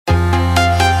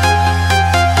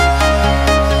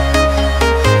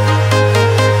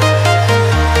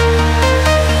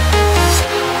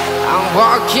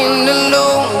walking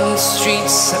alone, the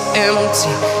streets are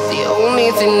empty. The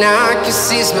only thing I can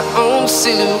see is my own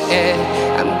silhouette.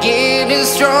 I'm getting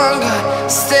stronger,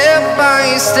 step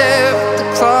by step. The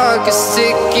clock is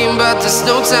ticking, but there's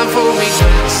no time for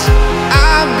regrets.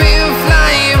 I've been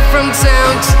flying from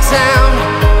town to town,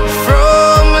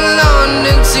 from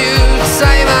London to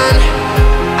Taiwan.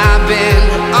 I've been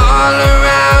all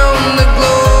around the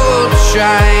globe,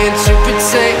 trying to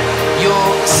protect your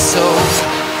soul.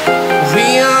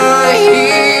 We are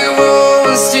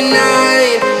heroes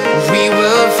tonight. We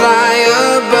will fly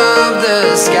above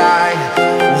the sky.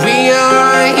 We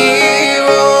are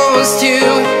heroes tonight.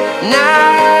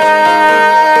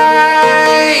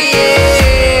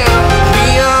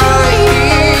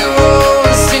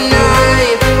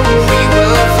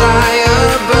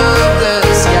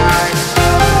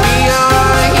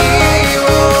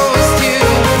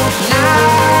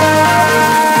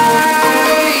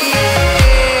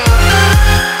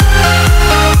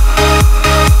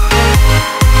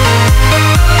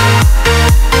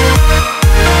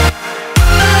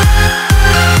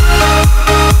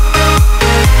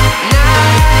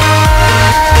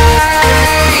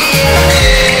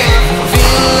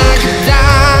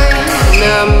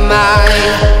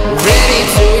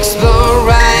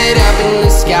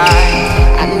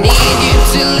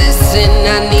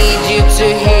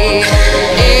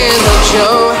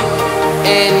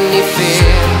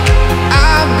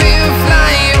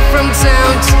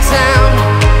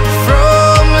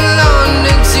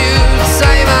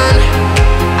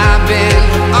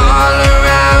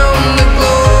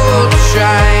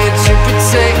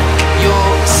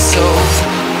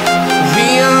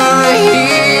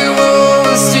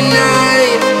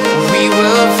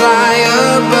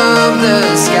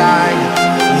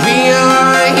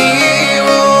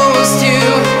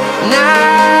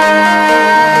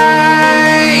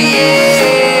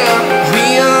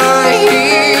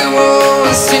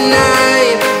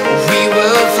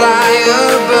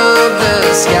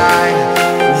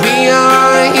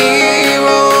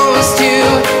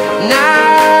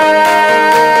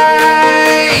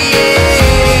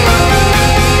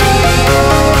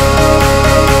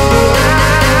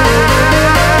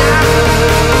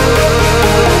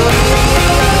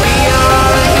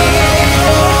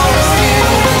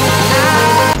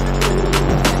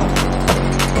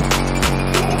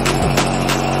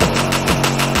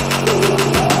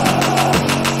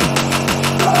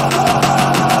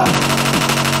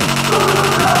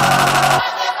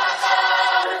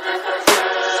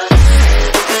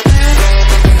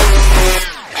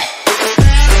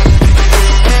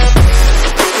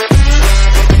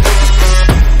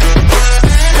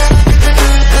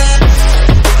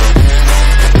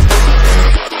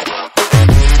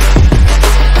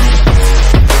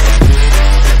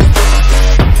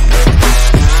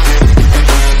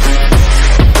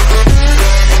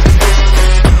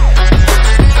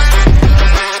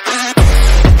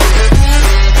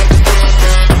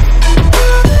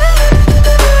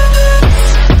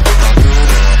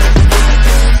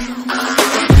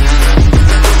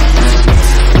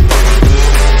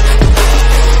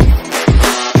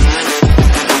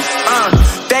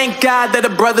 That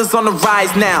the brothers on the rise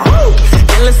now.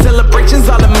 Endless celebrations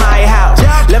all in my house.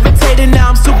 Levitating now,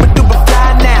 I'm super duper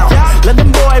fly now. London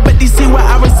boy, but DC where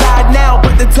I reside now.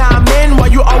 Put the time in while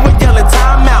you always yelling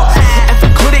time out. And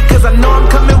for quit it, cause I know I'm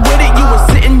coming with it. You were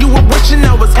sitting, you were wishing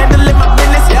I was handling my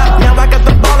business. Now I got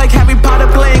the ball like Harry Potter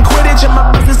playing Quidditch. And my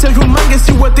business is humongous,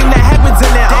 you would think that happens in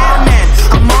it. Damn man,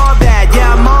 I'm all that,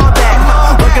 yeah I'm all that.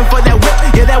 Working for that whip,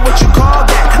 yeah that what you call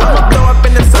that. I'ma blow up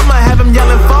in the summer, have him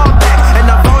yelling fall back. And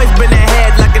I've always been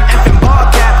ahead like an effing ball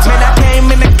cap. Man, I came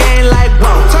in the game like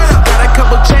whoa. Got a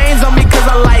couple chains on me cause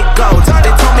I like gold.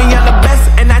 They told me I'm the best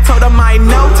and I told them I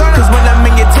know. Cause when I'm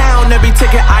in your town, every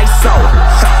ticket I sold.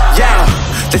 Yeah,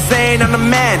 they saying I'm the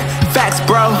man. Facts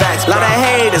bro, lot of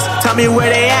haters, tell me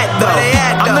where they at though.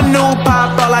 I'm the new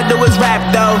pop, all I do is rap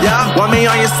though. Want me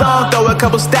on your song, throw a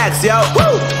couple stacks, yo.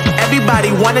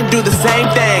 Everybody wanna do the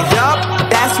same thing,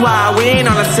 that's why we ain't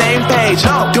on the same page.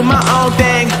 Do my own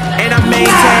thing, and I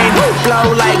maintain.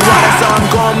 Flow like water, so I'm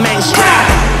going mainstream.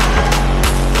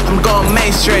 I'm going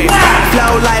mainstream.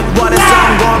 Flow like water, so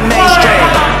I'm going mainstream.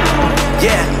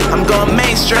 Yeah, I'm going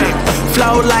mainstream.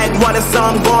 Flow like water, so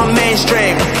I'm going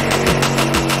mainstream.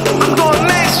 I'm going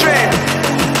mainstream.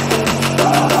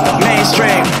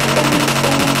 Mainstream.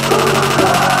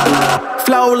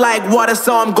 Flow like water,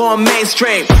 so I'm going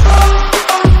mainstream.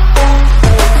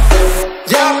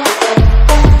 Yeah.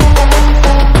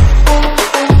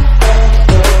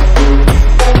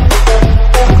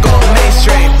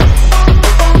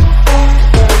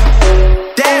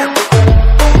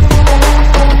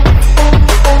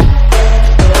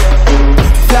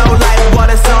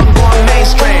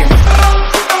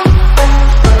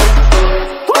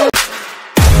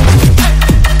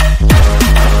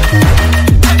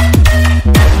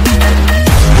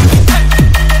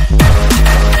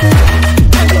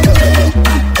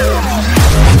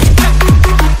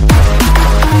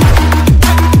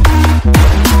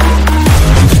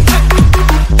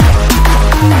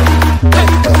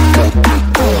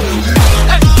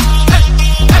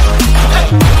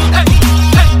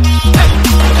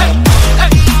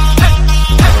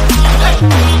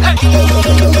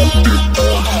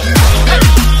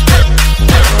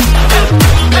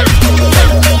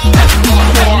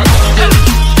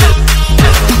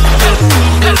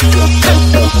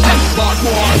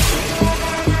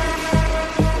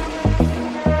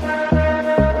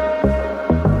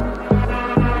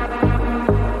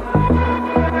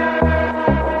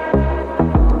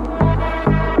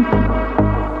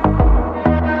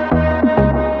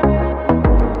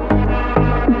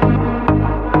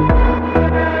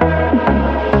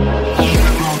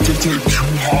 take you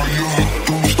higher.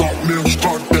 Don't stop now,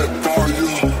 start that fire.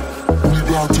 We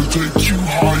about to take you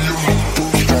higher.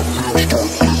 Don't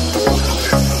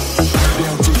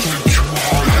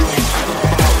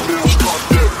stop now, start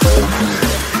that fire. We about to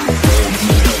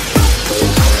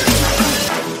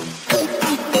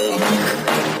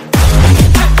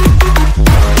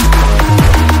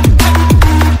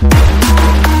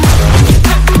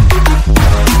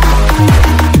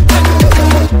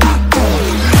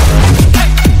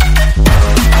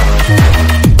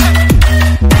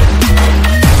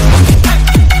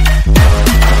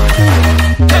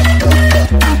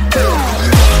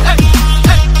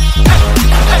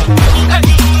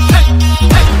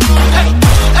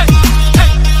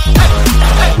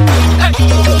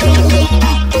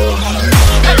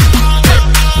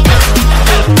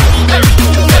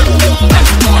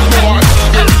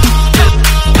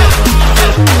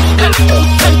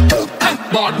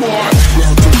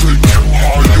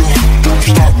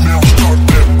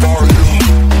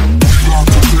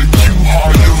take you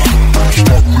higher.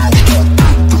 Stop now, start that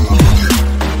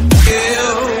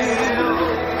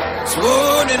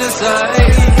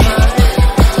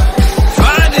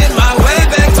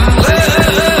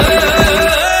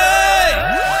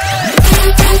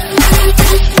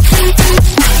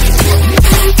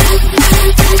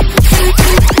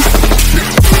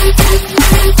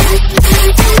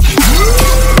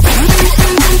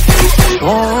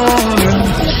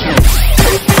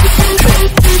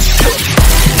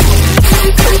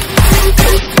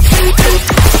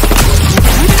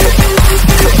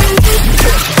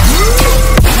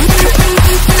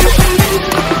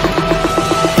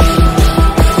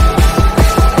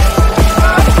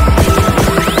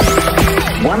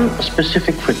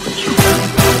specific frequency.